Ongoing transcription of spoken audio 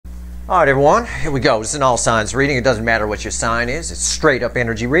All right, everyone, here we go. It's an all signs reading. It doesn't matter what your sign is. It's straight up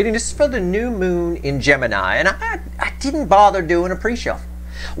energy reading. This is for the new moon in Gemini. And I didn't bother doing a pre-shuffle.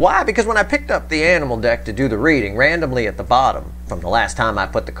 Why? Because when I picked up the animal deck to do the reading, randomly at the bottom, from the last time I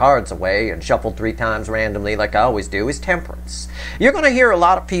put the cards away and shuffled 3 times randomly like I always do, is temperance. You're going to hear a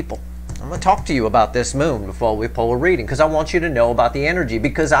lot of people. I'm going to talk to you about this moon before we pull a reading because I want you to know about the energy,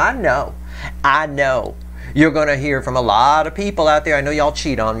 because I know you're going to hear from a lot of people out there. I know y'all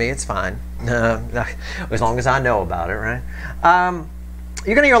cheat on me. It's fine. As long as I know about it, right?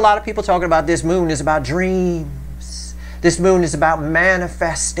 You're going to hear a lot of people talking about this moon is about dreams. This moon is about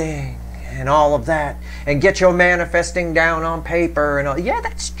manifesting and all of that. And get your manifesting down on paper and all. Yeah,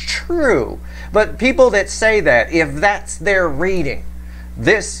 that's true. But people that say that, if that's their reading,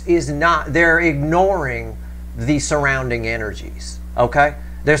 this is not, they're ignoring the surrounding energies, okay?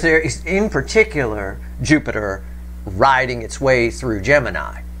 There is, in particular, Jupiter riding its way through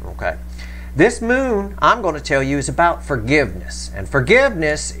Gemini, okay? This moon, I'm going to tell you, is about forgiveness. And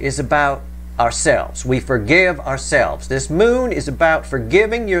forgiveness is about ourselves. We forgive ourselves. This moon is about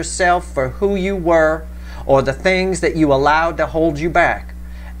forgiving yourself for who you were or the things that you allowed to hold you back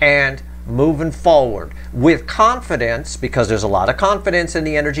and moving forward with confidence, because there's a lot of confidence in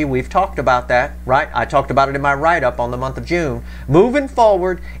the energy. We've talked about that, right? I talked about it in my write-up on the month of June. Moving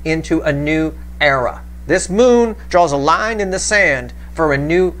forward into a new era. This moon draws a line in the sand for a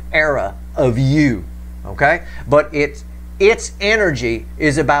new era of you, okay? But its energy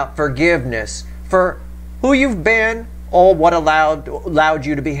is about forgiveness for who you've been or what allowed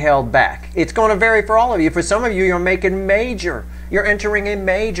you to be held back. It's going to vary for all of you. For some of you, you're entering a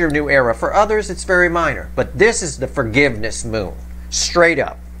major new era. For others, it's very minor. But this is the forgiveness moon. Straight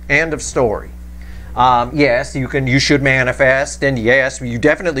up. End of story. Yes, you should manifest, and yes, you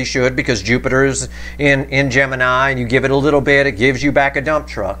definitely should, because Jupiter's in Gemini, and you give it a little bit, it gives you back a dump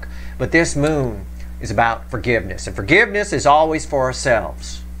truck. But this moon is about forgiveness, and forgiveness is always for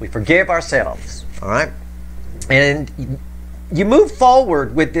ourselves. We forgive ourselves, all right? And you move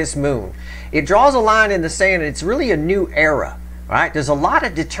forward with this moon. It draws a line in the sand, and it's really a new era, right? There's a lot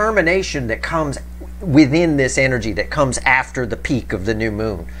of determination that comes within this energy that comes after the peak of the new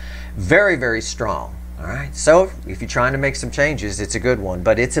moon. Very, very strong. All right. So if you're trying to make some changes, it's a good one.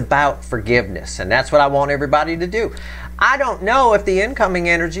 But it's about forgiveness. And that's what I want everybody to do. I don't know if the incoming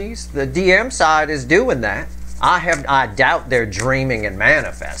energies, the DM side, is doing that. I doubt they're dreaming and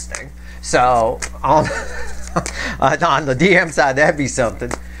manifesting. So on the DM side, that'd be something.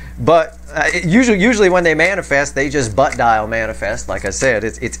 But usually when they manifest, they just butt dial manifest. Like I said,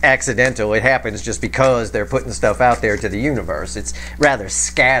 it's accidental. It happens just because they're putting stuff out there to the universe. It's rather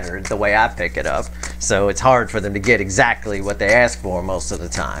scattered the way I pick it up. So it's hard for them to get exactly what they ask for most of the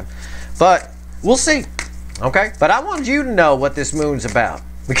time. But we'll see. Okay? But I want you to know what this moon's about,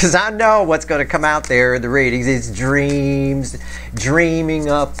 because I know what's going to come out there in the readings. It's dreams, dreaming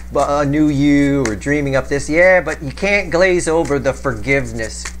up a new you, or dreaming up this. Yeah, but you can't glaze over the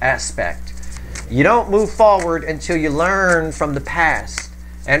forgiveness aspect. You don't move forward until you learn from the past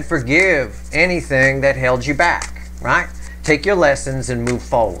and forgive anything that held you back, right? Take your lessons and move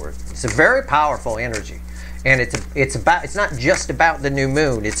forward. It's a very powerful energy. And it's not just about the new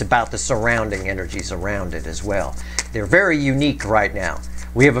moon. It's about the surrounding energies around it as well. They're very unique right now.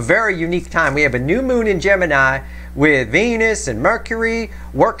 We have a very unique time. We have a new moon in Gemini with Venus and Mercury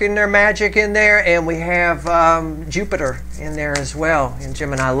working their magic in there, and we have Jupiter in there as well in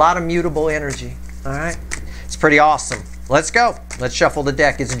Gemini. A lot of mutable energy. All right, it's pretty awesome. Let's go. Let's shuffle the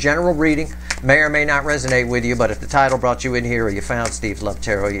deck. It's a general reading. May or may not resonate with you, but if the title brought you in here, or you found Steve's Love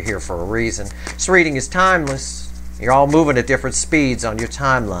Tarot, you're here for a reason. This reading is timeless. You're all moving at different speeds on your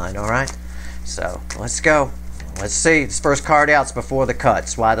timeline. All right, so let's go. Let's see. This first card out's before the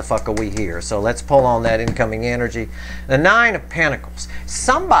cuts. Why the fuck are we here? So let's pull on that incoming energy. The Nine of Pentacles.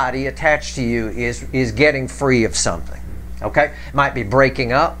 Somebody attached to you is getting free of something. Okay? Might be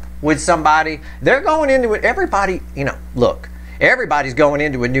breaking up with somebody. They're going into it. Everybody, look. Everybody's going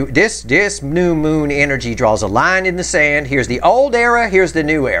into a new... This new moon energy draws a line in the sand. Here's the old era. Here's the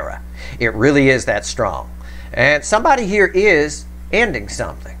new era. It really is that strong. And somebody here is ending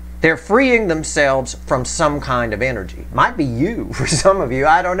something. They're freeing themselves from some kind of energy. Might be you for some of you,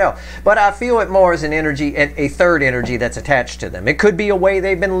 I don't know. But I feel it more as an energy, a third energy that's attached to them. It could be a way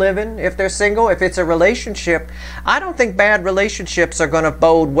they've been living if they're single. If it's a relationship, I don't think bad relationships are going to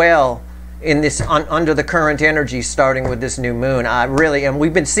bode well in this under the current energy starting with this new moon. And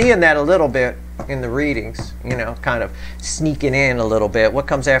we've been seeing that a little bit in the readings, kind of sneaking in a little bit. What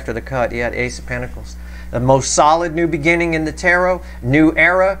comes after the cut? Yeah, the Ace of Pentacles. the most solid new beginning in the tarot, new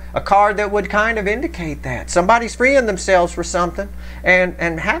era, a card that would kind of indicate that. Somebody's freeing themselves for something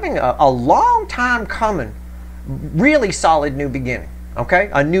and having a long time coming, really solid new beginning. Okay?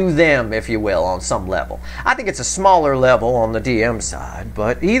 A new them, if you will, on some level. I think it's a smaller level on the DM side,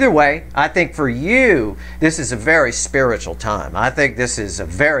 but either way, I think for you, this is a very spiritual time. I think this is a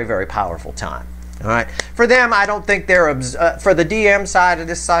very, very powerful time. All right. For them, I don't think they're, for the DM side of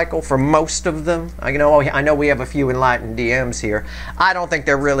this cycle, for most of them, I know we have a few enlightened DMs here, I don't think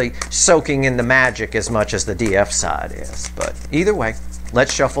they're really soaking in the magic as much as the DF side is. But either way,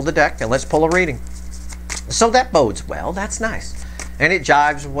 let's shuffle the deck and let's pull a reading. So that bodes well. That's nice. And it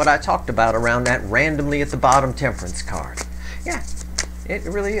jives with what I talked about around that randomly at the bottom temperance card. Yeah, it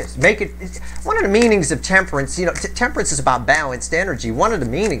really is. One of the meanings of temperance, you know, temperance is about balanced energy. One of the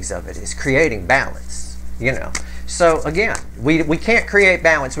meanings of it is creating balance, you know. So again, we can't create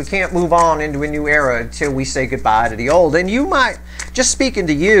balance. We can't move on into a new era until we say goodbye to the old. And you might, just speaking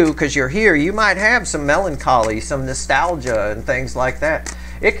to you because you're here, you might have some melancholy, some nostalgia and things like that.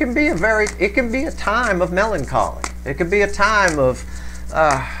 It can be a time of melancholy. It could be a time of,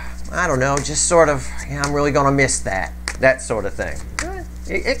 I don't know, just sort of, yeah, I'm really going to miss that sort of thing.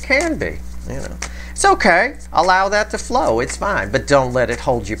 It can be, you know. It's okay. Allow that to flow. It's fine. But don't let it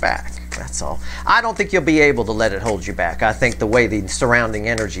hold you back. That's all. I don't think you'll be able to let it hold you back. I think the way the surrounding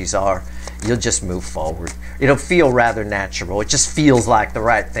energies are, you'll just move forward. It'll feel rather natural. It just feels like the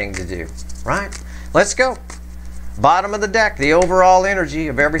right thing to do. Right? Let's go. Bottom of the deck, the overall energy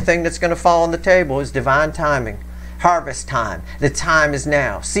of everything that's going to fall on the table is divine timing. Harvest time. The time is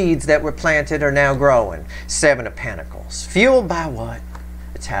now. Seeds that were planted are now growing. Seven of Pentacles. Fueled by what?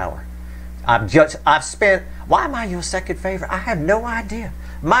 The Tower. I've spent, why am I your second favorite? I have no idea.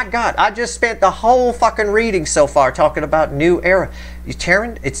 My God, I just spent the whole fucking reading so far talking about new era.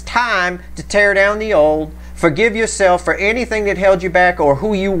 It's time to tear down the old. Forgive yourself for anything that held you back or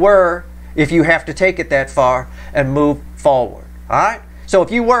who you were, if you have to take it that far, and move forward. All right? So if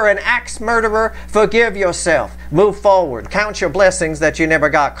you were an axe murderer, forgive yourself. Move forward. Count your blessings that you never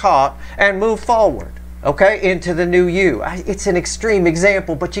got caught and move forward. Okay? Into the new you. It's an extreme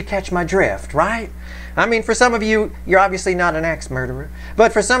example, but you catch my drift, right? I mean, for some of you, you're obviously not an axe murderer.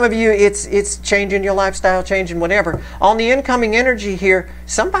 But for some of you, it's changing your lifestyle, changing whatever. On the incoming energy here,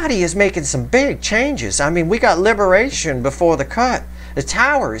 somebody is making some big changes. I mean, we got liberation before the cut. The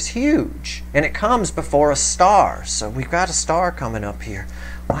Tower is huge, and it comes before a star. So we've got a star coming up here.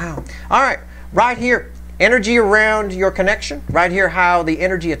 Wow. All right, right here, energy around your connection. Right here, how the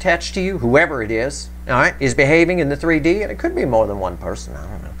energy attached to you, whoever it is, all right, is behaving in the 3D, and it could be more than one person. I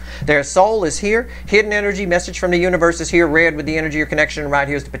don't know. Their soul is here. Hidden energy, message from the universe is here. Red with the energy or connection. Right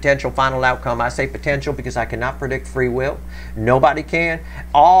here is the potential final outcome. I say potential because I cannot predict free will. Nobody can.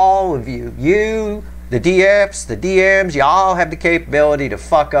 All of you, the DFs, the DMs, you all have the capability to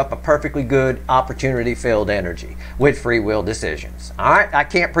fuck up a perfectly good opportunity-filled energy with free will decisions. All right? I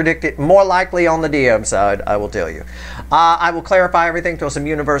can't predict it. More likely on the DM side, I will tell you. I will clarify everything, throw some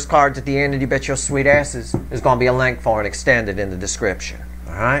universe cards at the end, and you bet your sweet asses there's going to be a link for it extended in the description.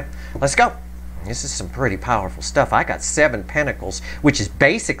 All right? Let's go. This is some pretty powerful stuff. I got 7 Pentacles, which is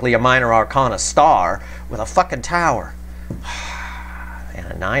basically a minor arcana star with a fucking tower. And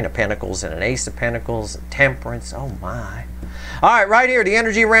a 9 of Pentacles and an Ace of Pentacles and Temperance. Oh my. All right, right here, the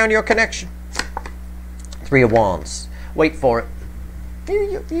energy around your connection. 3 of Wands. Wait for it.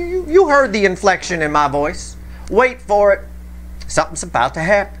 You heard the inflection in my voice. Wait for it. Something's about to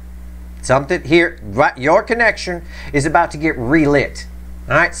happen. Something here, right, your connection is about to get relit.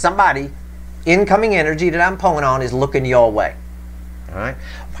 All right, somebody, incoming energy that I'm pulling on is looking your way. All right,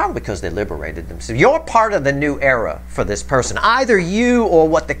 probably because they liberated themselves. You're part of the new era for this person. Either you or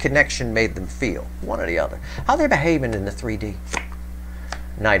what the connection made them feel. One or the other. How they're behaving in the 3D.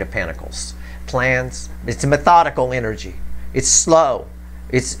 Knight of Pentacles. Plans. It's a methodical energy. It's slow.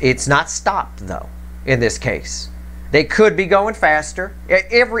 It's not stopped though. In this case, they could be going faster.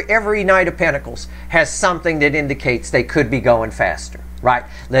 Every Knight of Pentacles has something that indicates they could be going faster. Right?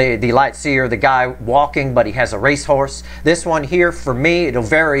 The light seer, the guy walking, but he has a racehorse. This one here, for me, it'll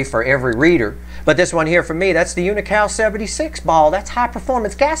vary for every reader. But this one here, for me, that's the Unical 76 ball. That's high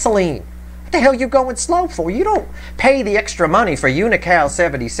performance gasoline. What the hell are you going slow for? You don't pay the extra money for Unical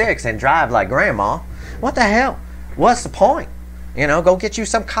 76 and drive like grandma. What the hell? What's the point? You know, go get you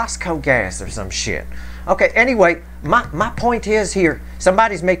some Costco gas or some shit. Okay, anyway, my point is here,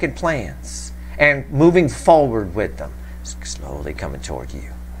 somebody's making plans and moving forward with them. Slowly coming toward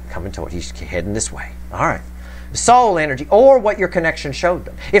you. Coming toward you. He's heading this way. All right. Soul energy, or what your connection showed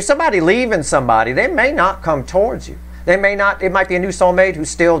them. If somebody leaving somebody, they may not come towards you. They may not, it might be a new soulmate who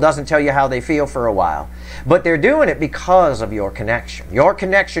still doesn't tell you how they feel for a while. But they're doing it because of your connection. Your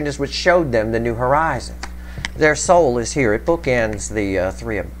connection is what showed them the new horizon. Their soul is here. It bookends the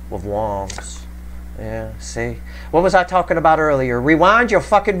Three of Wands. Yeah, see? What was I talking about earlier? Rewind your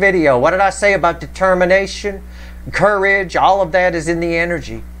fucking video. What did I say about determination, courage? All of that is in the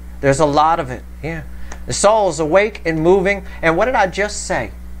energy. There's a lot of it. Yeah. The soul is awake and moving. And what did I just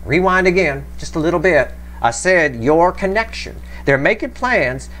say? Rewind again, just a little bit. I said your connection. They're making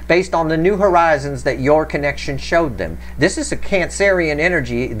plans based on the new horizons that your connection showed them. This is a Cancerian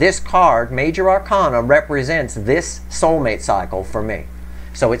energy. This card, Major Arcana, represents this soulmate cycle for me.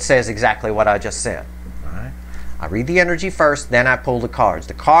 So it says exactly what I just said. All right? I read the energy first, then I pull the cards.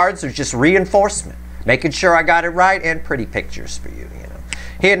 The cards are just reinforcement, making sure I got it right, and pretty pictures for you.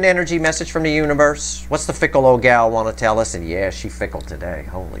 Hidden energy message from the universe. What's the fickle old gal want to tell us? And yeah, she fickle today.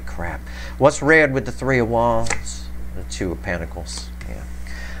 Holy crap. What's red with the Three of Wands? The Two of Pentacles.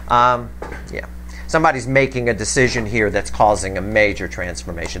 Yeah. Yeah. Somebody's making a decision here that's causing a major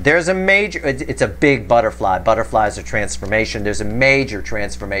transformation. There's a major, it's a big butterfly. Butterflies are transformation. There's a major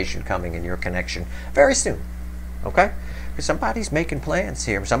transformation coming in your connection very soon. Okay? Because somebody's making plans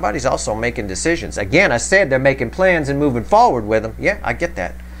here. Somebody's also making decisions. Again, I said they're making plans and moving forward with them. Yeah, I get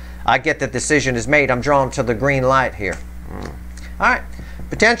that. I get that decision is made. I'm drawn to the green light here. All right.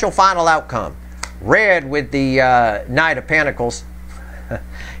 Potential final outcome. Red with the Knight of Pentacles.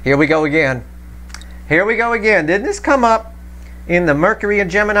 Here we go again. Here we go again. Didn't this come up in the Mercury and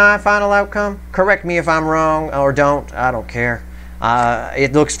Gemini final outcome? Correct me if I'm wrong or don't. I don't care.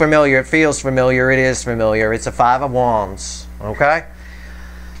 It looks familiar. It feels familiar. It is familiar. It's a Five of Wands. Okay?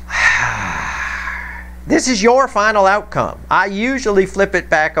 This is your final outcome. I usually flip it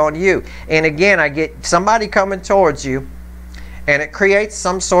back on you. And again, I get somebody coming towards you, and it creates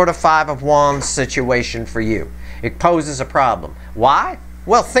some sort of Five of Wands situation for you. It poses a problem. Why?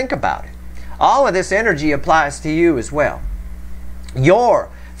 Well, think about it. All of this energy applies to you as well. You're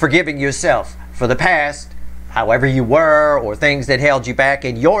forgiving yourself for the past, however you were, or things that held you back,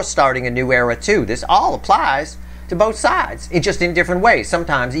 and you're starting a new era too. This all applies to both sides, just in different ways,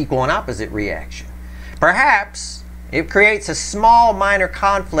 sometimes equal and opposite reaction. Perhaps it creates a small minor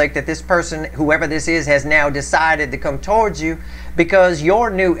conflict that this person, whoever this is, has now decided to come towards you because your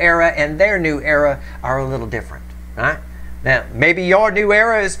new era and their new era are a little different. Right? Now, maybe your new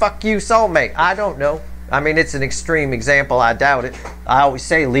era is fuck you soulmate. I don't know. I mean, it's an extreme example. I doubt it. I always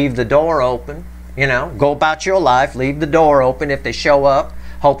say leave the door open. You know, go about your life, leave the door open. If they show up,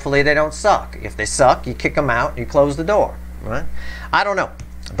 hopefully they don't suck. If they suck, you kick them out and you close the door. Right? I don't know.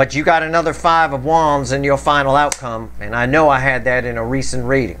 But you got another Five of Wands in your final outcome, and I know I had that in a recent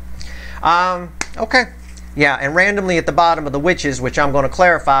reading. Okay. Yeah, and randomly at the bottom of the Witches, which I'm going to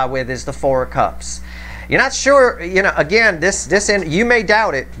clarify with, is the Four of Cups. You're not sure, you know, again, you may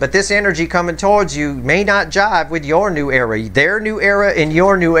doubt it, but this energy coming towards you may not jive with your new era. Their new era and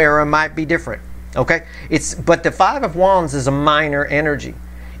your new era might be different. Okay? But the Five of Wands is a minor energy.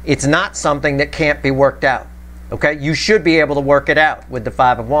 It's not something that can't be worked out. Okay? You should be able to work it out with the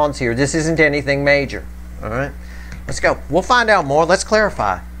Five of Wands here. This isn't anything major. All right? Let's go. We'll find out more. Let's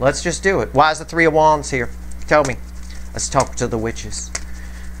clarify. Let's just do it. Why is the Three of Wands here? Tell me. Let's talk to the Witches.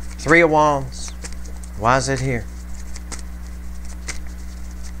 Three of Wands. Why is it here?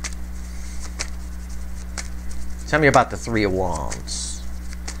 Tell me about the Three of Wands.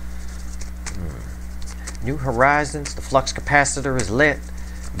 New horizons. The flux capacitor is lit.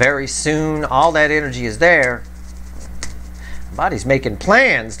 Very soon, all that energy is there. Body's making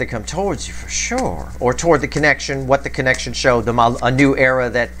plans to come towards you for sure. Or toward the connection, what the connection showed them. A new era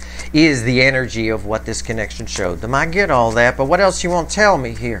that is the energy of what this connection showed them. I get all that, but what else you want to tell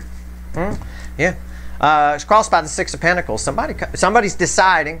me here? Yeah. It's crossed by the Six of Pentacles. Somebody's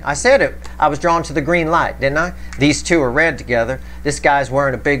deciding. I said it. I was drawn to the green light, didn't I? These two are red together. This guy's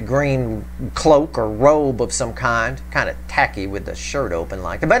wearing a big green cloak or robe of some kind. Kind of tacky with the shirt open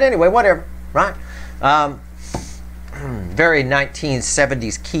like that. But anyway, whatever. Right? Very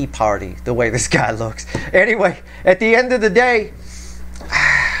 1970s key party, the way this guy looks. Anyway, at the end of the day,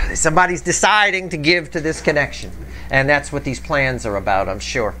 somebody's deciding to give to this connection. And that's what these plans are about, I'm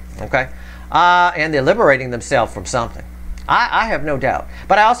sure. Okay? And they're liberating themselves from something. I have no doubt.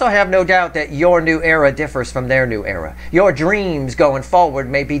 But I also have no doubt that your new era differs from their new era. Your dreams going forward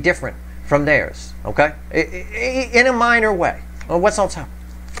may be different from theirs. Okay? In a minor way. Well, what's on top?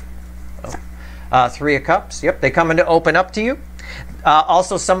 Three of Cups. Yep, they come in to open up to you.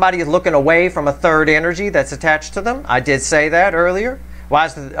 Also, somebody is looking away from a third energy that's attached to them. I did say that earlier. Why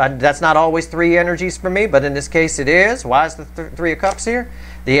is that's not always three energies for me, but in this case it is. Why is the Three of Cups here?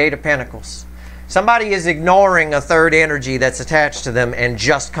 The Eight of Pentacles. Somebody is ignoring a third energy that's attached to them and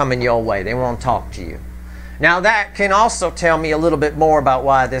just coming your way. They won't talk to you. Now that can also tell me a little bit more about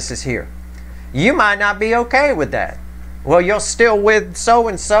why this is here. You might not be okay with that. Well, you're still with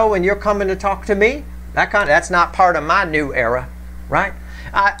so-and-so and you're coming to talk to me? That's not part of my new era, right?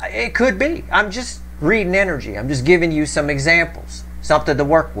 It could be. I'm just reading energy. I'm just giving you some examples, something to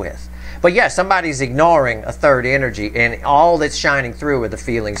work with. But yeah, somebody's ignoring a third energy, and all that's shining through are the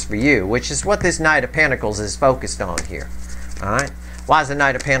feelings for you, which is what this Knight of Pentacles is focused on here. All right? Why is the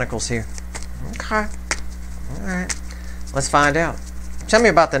Knight of Pentacles here? Okay. All right. Let's find out. Tell me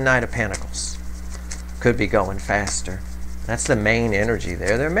about the Knight of Pentacles. Could be going faster. That's the main energy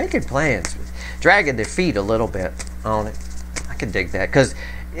there. They're making plans, dragging their feet a little bit on it. I can dig that.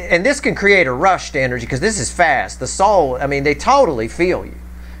 And this can create a rushed energy because this is fast. The soul, I mean, they totally feel you.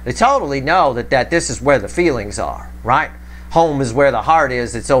 They totally know that this is where the feelings are, right? Home is where the heart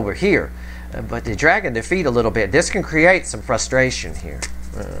is. It's over here. But they're dragging their feet a little bit. This can create some frustration here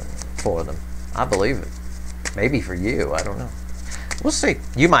for them. I believe it. Maybe for you. I don't know. We'll see.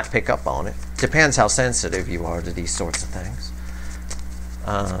 You might pick up on it. Depends how sensitive you are to these sorts of things.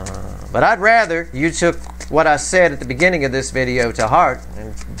 But I'd rather you took what I said at the beginning of this video to heart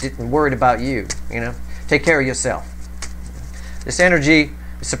and didn't worry about you. You know, take care of yourself. This energy,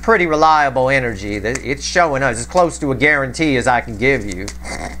 it's a pretty reliable energy. It's showing us as close to a guarantee as I can give you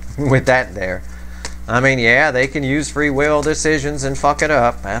with that there. I mean, yeah, they can use free will decisions and fuck it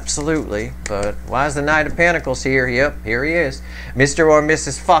up, absolutely. But why is the Knight of Pentacles here? Yep, here he is. Mr. or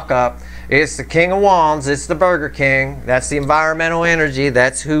Mrs. Fuck Up. It's the King of Wands. It's the Burger King. That's the environmental energy.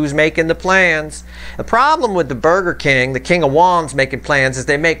 That's who's making the plans. The problem with the Burger King, the King of Wands making plans, is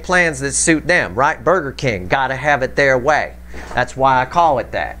they make plans that suit them, right? Burger King, gotta have it their way. That's why I call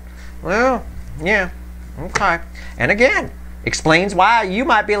it that. Well, yeah, okay. And again, explains why you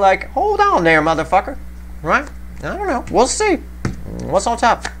might be like, hold on there, motherfucker, right? I don't know. We'll see. What's on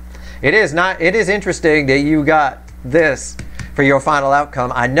top? It is interesting that you got this for your final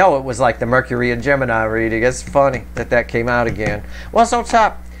outcome. I know it was like the Mercury and Gemini reading. It's funny that came out again. What's on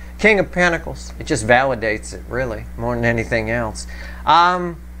top? King of Pentacles. It just validates it, really, more than anything else.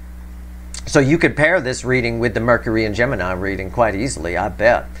 So you could pair this reading with the Mercury and Gemini reading quite easily, I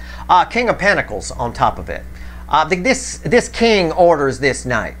bet. King of Pentacles on top of it. This king orders this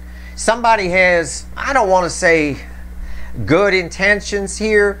night. Somebody has, I don't want to say good intentions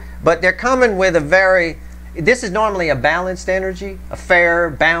here, but they're coming with a very, this is normally a balanced energy, a fair,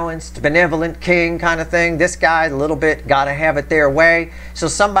 balanced, benevolent king kind of thing. This guy, a little bit, got to have it their way. So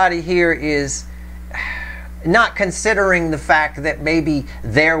somebody here is not considering the fact that maybe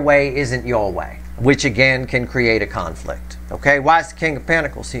their way isn't your way, which again can create a conflict. Okay, why is the King of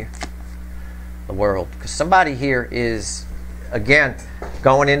Pentacles here? The World. Because somebody here is, again,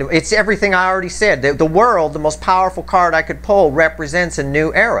 going into, it's everything I already said. The World, the most powerful card I could pull, represents a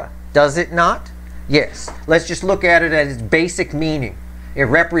new era. Does it not? Yes. Let's just look at it at its basic meaning. It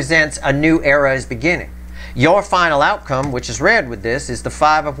represents a new era is beginning. Your final outcome, which is read with this, is the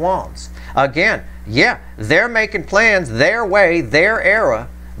Five of Wands. Again, yeah, they're making plans their way, their era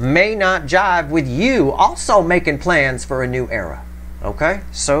may not jive with you also making plans for a new era. Okay?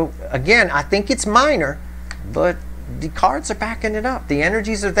 So, again, I think it's minor, but the cards are backing it up. The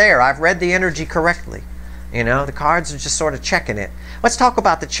energies are there. I've read the energy correctly. You know, the cards are just sort of checking it. Let's talk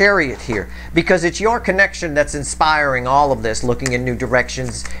about the Chariot here, because it's your connection that's inspiring all of this, looking in new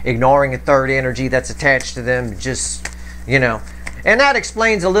directions, ignoring a third energy that's attached to them, just, you know. And that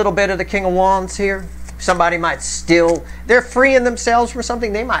explains a little bit of the King of Wands here. Somebody might still, they're freeing themselves from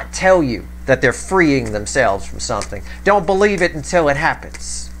something. They might tell you that they're freeing themselves from something. Don't believe it until it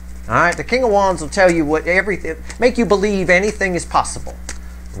happens. All right? The King of Wands will tell you what everything, make you believe anything is possible,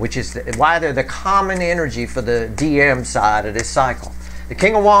 which is why they're the common energy for the DM side of this cycle. The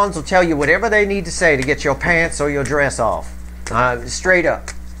King of Wands will tell you whatever they need to say to get your pants or your dress off. Straight up.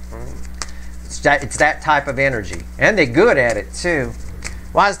 It's that type of energy. And they're good at it, too.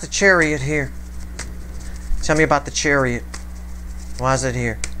 Why is the Chariot here? Tell me about the Chariot. Why is it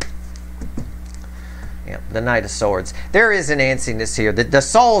here? Yeah, the Knight of Swords. There is an antsiness here. The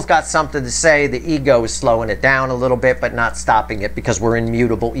soul's got something to say. The ego is slowing it down a little bit, but not stopping it, because we're in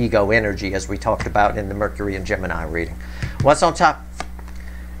mutable ego energy, as we talked about in the Mercury and Gemini reading. What's on top?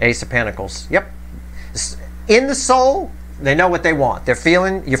 Ace of Pentacles. Yep. In the soul, they know what they want. They're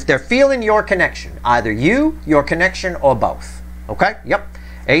feeling your connection. Either you, your connection, or both. Okay? Yep.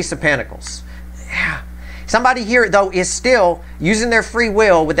 Ace of Pentacles. Yeah. Somebody here, though, is still using their free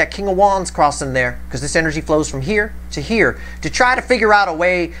will with that King of Wands crossing there, because this energy flows from here to try to figure out a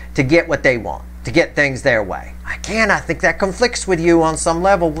way to get what they want. to get things their way. Again, I think that conflicts with you on some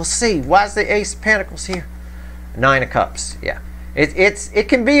level. We'll see. Why is the Ace of Pentacles here? Nine of Cups. Yeah. It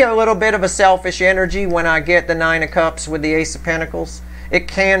can be a little bit of a selfish energy when I get the Nine of Cups with the Ace of Pentacles. It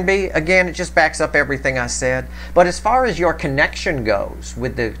can be. Again, it just backs up everything I said. But as far as your connection goes,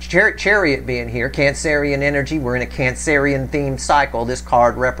 with the Chariot being here, Cancerian energy, we're in a Cancerian themed cycle. This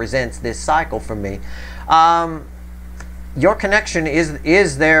card represents this cycle for me. Your connection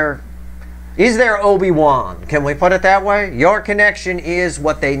is their Obi-Wan. Can we put it that way? Your connection is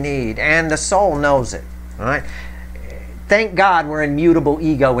what they need, and the soul knows it. All right? Thank God we're in mutable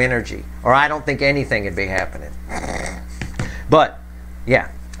ego energy, or I don't think anything would be happening. But,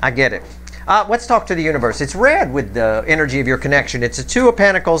 yeah, I get it. Let's talk to the universe. It's red with the energy of your connection. It's a Two of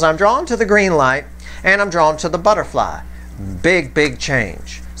Pentacles. I'm drawn to the green light, and I'm drawn to the butterfly. Big, big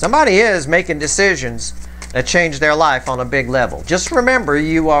change. Somebody is making decisions that change their life on a big level. Just remember,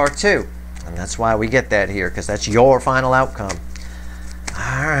 you are too. And that's why we get that here, because that's your final outcome.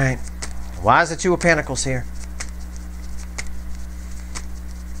 All right. Why is the Two of Pentacles here?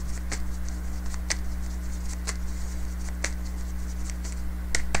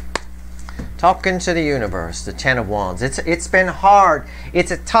 Talking to the universe, the Ten of Wands. It's been hard. It's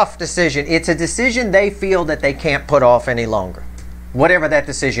a tough decision. It's a decision they feel that they can't put off any longer. Whatever that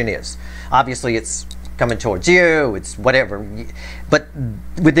decision is. Obviously, it's coming towards you. It's whatever. But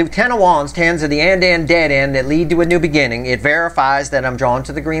with the Ten of Wands, tens of the end dead end that lead to a new beginning, it verifies that I'm drawn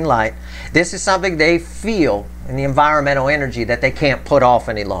to the green light. This is something they feel in the environmental energy that they can't put off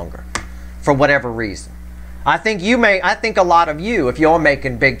any longer for whatever reason. I think a lot of you, if you're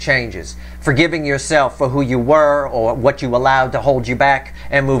making big changes, forgiving yourself for who you were or what you allowed to hold you back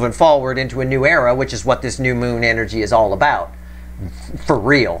and moving forward into a new era, which is what this new moon energy is all about, for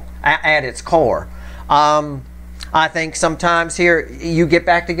real, at its core. I think sometimes here you get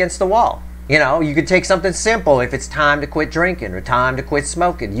backed against the wall. You know, you could take something simple. If it's time to quit drinking or time to quit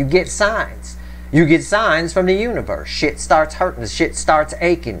smoking, you get signs. You get signs from the universe. Shit starts hurting. Shit starts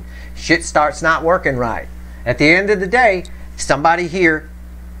aching. Shit starts not working right. At the end of the day, somebody here,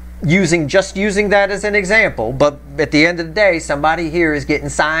 just using that as an example, but at the end of the day, somebody here is getting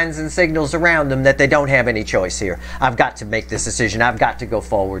signs and signals around them that they don't have any choice here. I've got to make this decision. I've got to go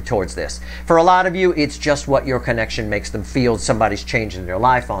forward towards this. For a lot of you, it's just what your connection makes them feel. Somebody's changing their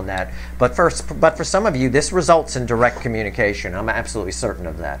life on that. But for some of you, this results in direct communication. I'm absolutely certain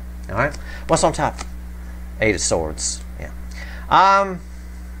of that. All right? What's on top? Eight of Swords. Yeah.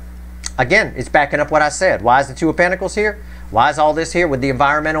 Again, it's backing up what I said. Why is the Two of Pentacles here? Why is all this here with the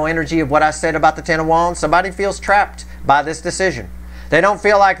environmental energy of what I said about the Ten of Wands? Somebody feels trapped by this decision. They don't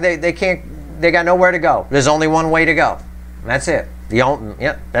feel like they got nowhere to go. There's only one way to go. That's it.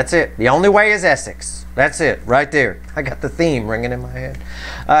 That's it. The only way is Essex. That's it, right there. I got the theme ringing in my head.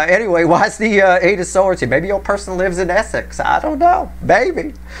 Anyway, why is the Eight of Swords here? Maybe your person lives in Essex. I don't know.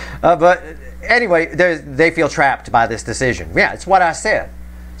 Maybe. But anyway, they feel trapped by this decision. Yeah, it's what I said.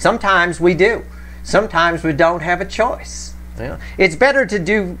 Sometimes we do. Sometimes we don't have a choice. Yeah. It's better to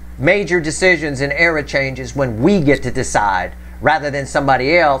do major decisions and era changes when we get to decide rather than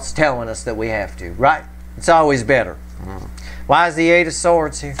somebody else telling us that we have to, right? It's always better. Why is the Eight of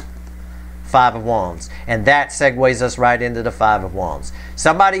Swords here? Five of Wands. And that segues us right into the Five of Wands.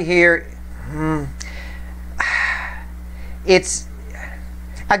 Somebody here, it's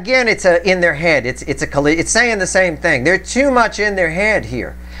in their head. It's saying the same thing. They're too much in their head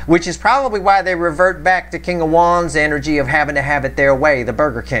here, which is probably why they revert back to King of Wands energy of having to have it their way, the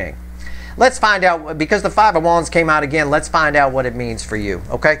Burger King. Let's find out, because the Five of Wands came out again, let's find out what it means for you,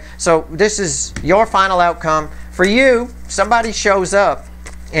 okay? So this is your final outcome. For you, somebody shows up,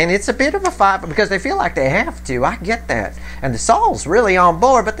 and it's a bit of a five, because they feel like they have to. I get that. And the soul's really on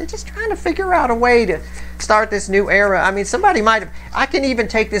board, but they're just trying to figure out a way to start this new era. I mean, somebody might have, I can even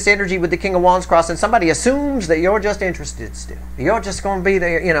take this energy with the King of Wands cross, and somebody assumes that you're just interested still. You're just going to be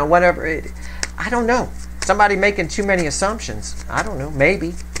there, you know, whatever. I don't know. Somebody making too many assumptions. I don't know.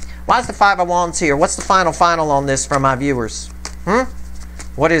 Maybe. Why is the Five of Wands here? What's the final on this from my viewers?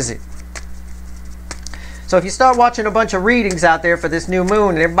 What is it? So if you start watching a bunch of readings out there for this new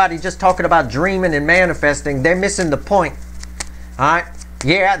moon and everybody just talking about dreaming and manifesting, they're missing the point. All right?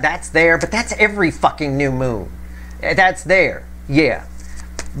 Yeah, that's there, but that's every fucking new moon. That's there. Yeah.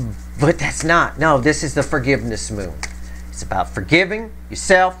 But that's not. No, this is the forgiveness moon. It's about forgiving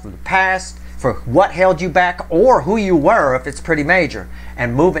yourself for the past, for what held you back, or who you were if it's pretty major,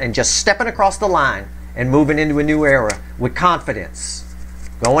 and moving and just stepping across the line and moving into a new era with confidence.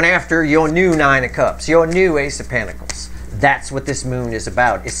 Going after your new Nine of Cups, your new Ace of Pentacles. That's what this moon is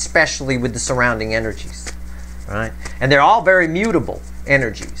about, especially with the surrounding energies. Right? And they're all very mutable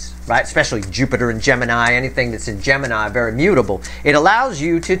energies. right? Especially Jupiter and Gemini, anything that's in Gemini, very mutable. It allows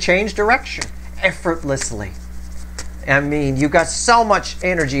you to change direction effortlessly. I mean, you've got so much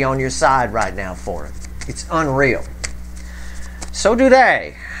energy on your side right now for it. It's unreal. So do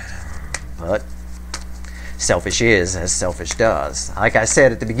they. But selfish is as selfish does. Like I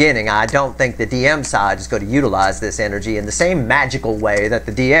said at the beginning, I don't think the DM side is going to utilize this energy in the same magical way that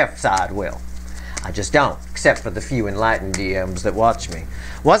the DF side will. I just don't, except for the few enlightened DMs that watch me.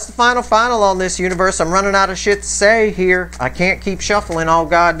 What's the final on this, universe? I'm running out of shit to say here. I can't keep shuffling all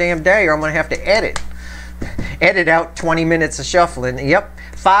goddamn day, or I'm going to have to edit out 20 minutes of shuffling. Yep.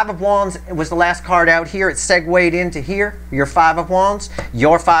 5 of Wands was the last card out here. It segued into here. Your 5 of Wands.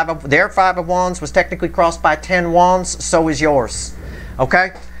 Their 5 of Wands was technically crossed by 10 Wands. So is yours.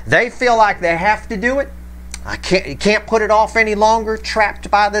 Okay? They feel like they have to do it. Can't put it off any longer. Trapped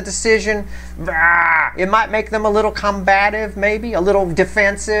by the decision. It might make them a little combative, maybe. A little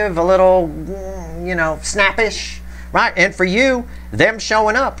defensive. A little, snappish. Right? And for you, them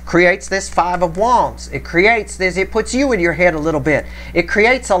showing up creates this 5 of Wands. It creates this, it puts you in your head a little bit. It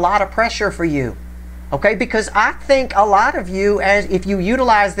creates a lot of pressure for you. Okay? Because I think a lot of you, if you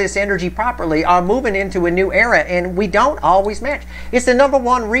utilize this energy properly, are moving into a new era, and we don't always match. It's the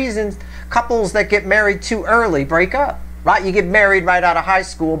 #1 reason couples that get married too early break up. Right? You get married right out of high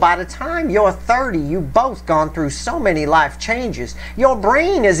school. By the time you're 30, you've both gone through so many life changes. Your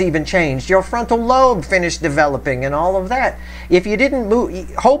brain has even changed. Your frontal lobe finished developing and all of that. If you didn't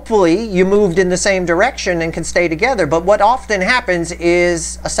move, hopefully you moved in the same direction and can stay together. But what often happens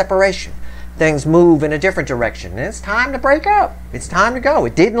is a separation. Things move in a different direction. And it's time to break up. It's time to go.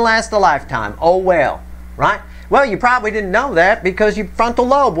 It didn't last a lifetime. Oh well. Right? Well, you probably didn't know that because your frontal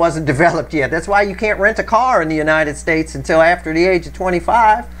lobe wasn't developed yet. That's why you can't rent a car in the United States until after the age of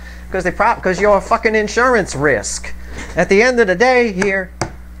 25, because you're a fucking insurance risk. At the end of the day here,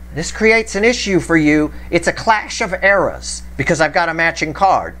 this creates an issue for you. It's a clash of eras because I've got a matching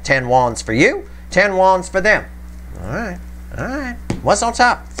card. 10 Wands for you, 10 Wands for them. All right, all right. What's on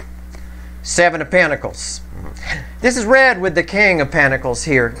top? 7 of Pentacles. This is red with the King of Pentacles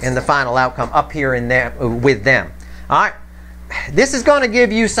here in the final outcome up here in there with them. All right. This is going to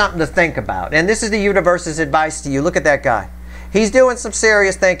give you something to think about. And this is the universe's advice to you. Look at that guy. He's doing some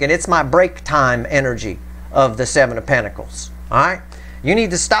serious thinking. It's my break time energy of the 7 of Pentacles. All right. You need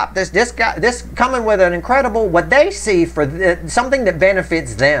to stop this. This coming with an incredible, what they see for something that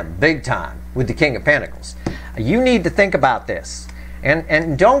benefits them big time with the King of Pentacles. You need to think about this.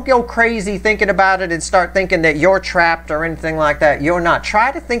 And don't go crazy thinking about it and start thinking that you're trapped or anything like that. You're not.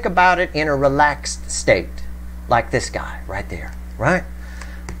 Try to think about it in a relaxed state, like this guy right there, right?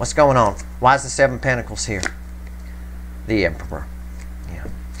 What's going on? Why is the 7 of Pentacles here? The Emperor. Yeah.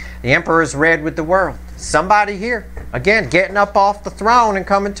 The Emperor is red with the World. Somebody here, again, getting up off the throne and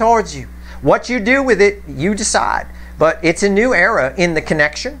coming towards you. What you do with it, you decide. But it's a new era in the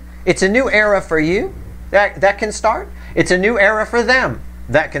connection. It's a new era for you that can start. It's a new era for them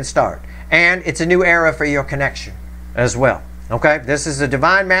that can start. And it's a new era for your connection as well. Okay? This is a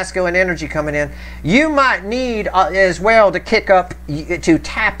divine masculine energy coming in. You might need as well to kick up, to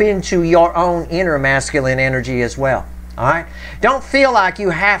tap into your own inner masculine energy as well. All right? Don't feel like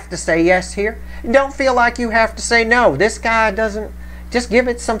you have to say yes here. Don't feel like you have to say no. This guy doesn't. Just give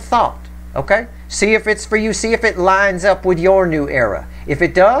it some thought. Okay? See if it's for you. See if it lines up with your new era. If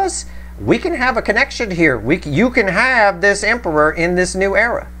it does, we can have a connection here. You can have this Emperor in this new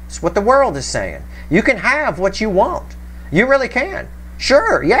era. It's what the world is saying. You can have what you want. You really can.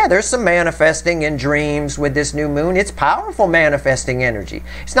 Sure, yeah, there's some manifesting in dreams with this new moon. It's powerful manifesting energy.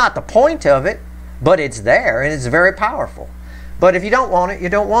 It's not the point of it, but it's there and it's very powerful. But if you don't want it, you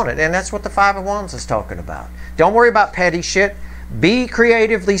don't want it. And that's what the 5 of Wands is talking about. Don't worry about petty shit. Be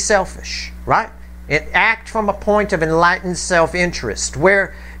creatively selfish, right? Act from a point of enlightened self-interest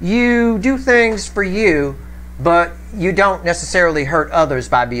where you do things for you, but you don't necessarily hurt others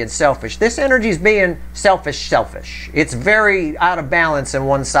by being selfish. This energy is being selfish. It's very out of balance and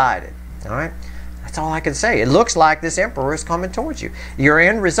one-sided. All right? That's all I can say. It looks like this Emperor is coming towards you. Your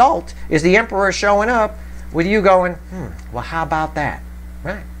end result is the Emperor showing up with you going, well, how about that?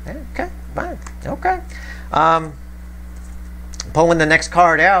 Right. Okay. Fine. Okay. Pulling the next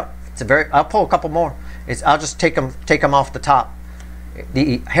card out. I'll pull a couple more. I'll just take them off the top.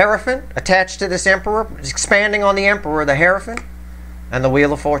 The Hierophant attached to this Emperor, expanding on the Emperor, the Hierophant, and the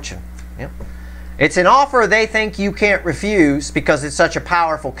Wheel of Fortune. Yep. It's an offer they think you can't refuse because it's such a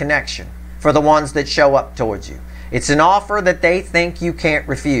powerful connection for the ones that show up towards you. It's an offer that they think you can't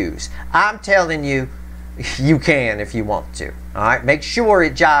refuse. I'm telling you, you can if you want to. All right, make sure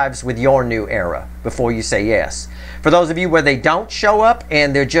it jives with your new era before you say yes. For those of you where they don't show up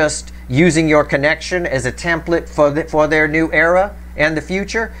and they're just using your connection as a template for their new era and the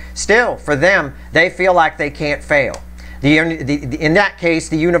future, still, for them, they feel like they can't fail. In that case,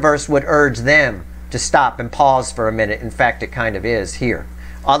 the universe would urge them to stop and pause for a minute. In fact, it kind of is here.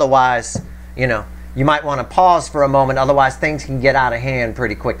 Otherwise, you know, you might want to pause for a moment. Otherwise, things can get out of hand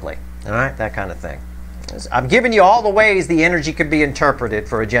pretty quickly. All right, that kind of thing. I'm giving you all the ways the energy could be interpreted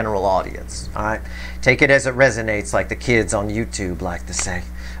for a general audience. All right, take it as it resonates, like the kids on YouTube like to say.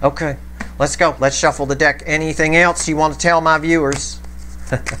 Okay, let's go. Let's shuffle the deck. Anything else you want to tell my viewers?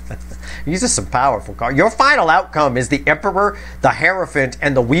 These are some powerful cards. Your final outcome is the Emperor, the Hierophant,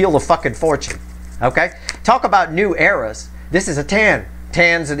 and the Wheel of fucking Fortune. Okay? Talk about new eras. This is a 10.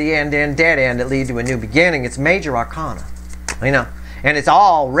 10s are the end, dead end that lead to a new beginning. It's major arcana. You know? And it's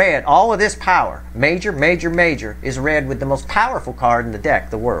all red. All of this power, major, is red with the most powerful card in the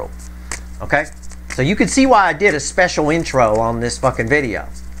deck, the World. Okay? So you can see why I did a special intro on this fucking video.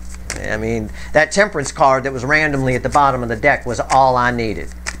 I mean, that Temperance card that was randomly at the bottom of the deck was all I needed.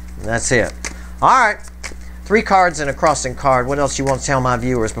 That's it. All right. 3 cards and a crossing card. What else you want to tell my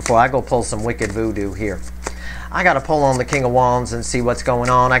viewers before I go pull some wicked voodoo here? I got to pull on the King of Wands and see what's going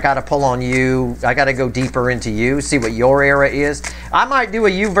on. I got to pull on you. I got to go deeper into you, see what your era is. I might do a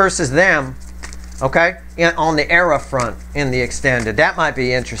you versus them, okay, on the era front in the extended. That might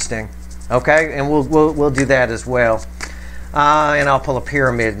be interesting, okay, and we'll do that as well. And I'll pull a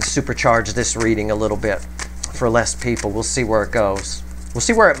pyramid and supercharge this reading a little bit for less people. We'll see where it goes. We'll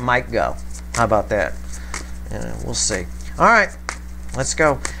see where it might go. How about that? We'll see. All right, let's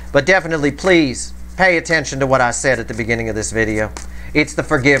go. But definitely, please, pay attention to what I said at the beginning of this video. It's the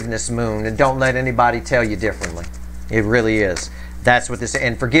forgiveness moon, and don't let anybody tell you differently. It really is. That's what this is.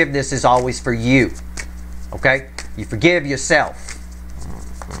 And forgiveness is always for you. Okay? You forgive yourself.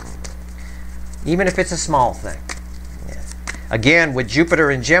 Even if it's a small thing. Yeah. Again, with Jupiter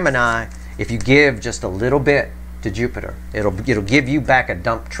and Gemini, if you give just a little bit to Jupiter, it'll give you back a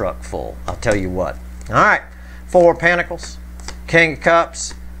dump truck full. I'll tell you what. All right. 4 of Pentacles, King of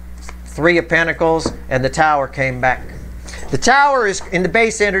Cups, 3 of Pentacles, and the Tower came back. The Tower is in the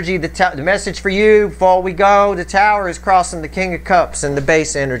base energy. The message for you before we go, the Tower is crossing the King of Cups in the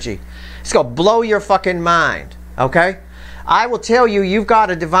base energy. It's going to blow your fucking mind, okay? I will tell you, you've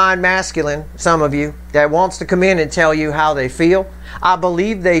got a divine masculine, some of you, that wants to come in and tell you how they feel. I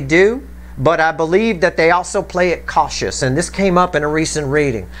believe they do, but I believe that they also play it cautious, and this came up in a recent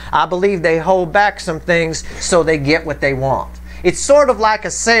reading. I believe they hold back some things so they get what they want. It's sort of like a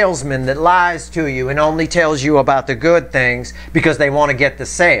salesman that lies to you and only tells you about the good things because they want to get the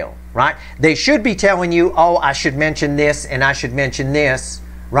sale, right? They should be telling you, oh, I should mention this and I should mention this,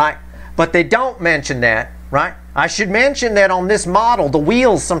 right? But they don't mention that, right? I should mention that on this model, the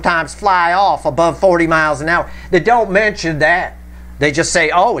wheels sometimes fly off above 40 miles an hour. They don't mention that. They just say,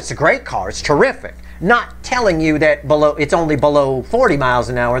 oh, it's a great car, it's terrific. Not telling you that it's only below 40 miles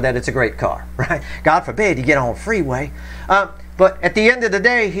an hour that it's a great car, right? God forbid you get on a freeway. But at the end of the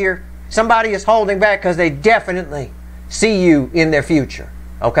day here, somebody is holding back because they definitely see you in their future,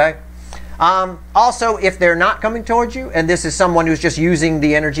 okay? Also, if they're not coming towards you, and this is someone who's just using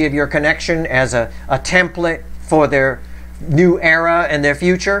the energy of your connection as a template for their new era and their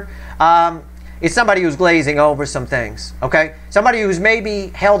future, it's somebody who's glazing over some things, okay? Somebody who's maybe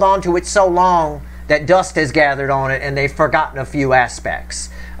held on to it so long that dust has gathered on it and they've forgotten a few aspects.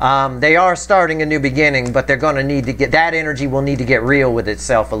 They are starting a new beginning, but they're going to need to get, that energy will need to get real with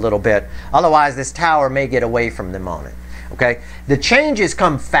itself a little bit. Otherwise, this Tower may get away from them on it, okay? The changes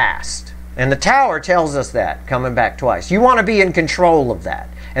come fast, and the Tower tells us that, coming back twice. You want to be in control of that.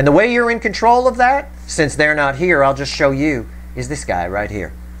 And the way you're in control of that, since they're not here, I'll just show you, is this guy right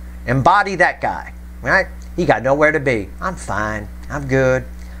here. Embody that guy, right? He got nowhere to be. I'm fine. I'm good.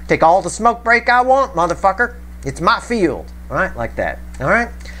 Take all the smoke break I want, motherfucker. It's my field, right? Like that, all right?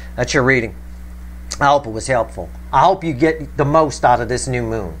 That's your reading. I hope it was helpful. I hope you get the most out of this new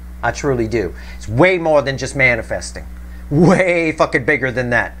moon. I truly do. It's way more than just manifesting. Way fucking bigger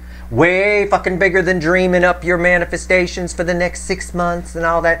than that. Way fucking bigger than dreaming up your manifestations for the next 6 months and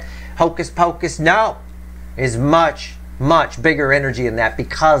all that hocus pocus. No. It's much, much bigger energy than that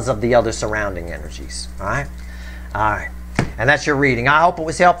because of the other surrounding energies. All right? All right. And that's your reading. I hope it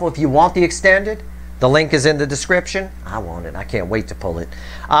was helpful. If you want the extended, the link is in the description. I want it. I can't wait to pull it.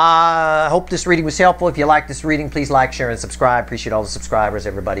 I hope this reading was helpful. If you like this reading, please like, share, and subscribe. Appreciate all the subscribers,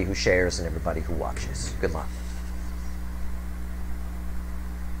 everybody who shares, and everybody who watches. Good luck.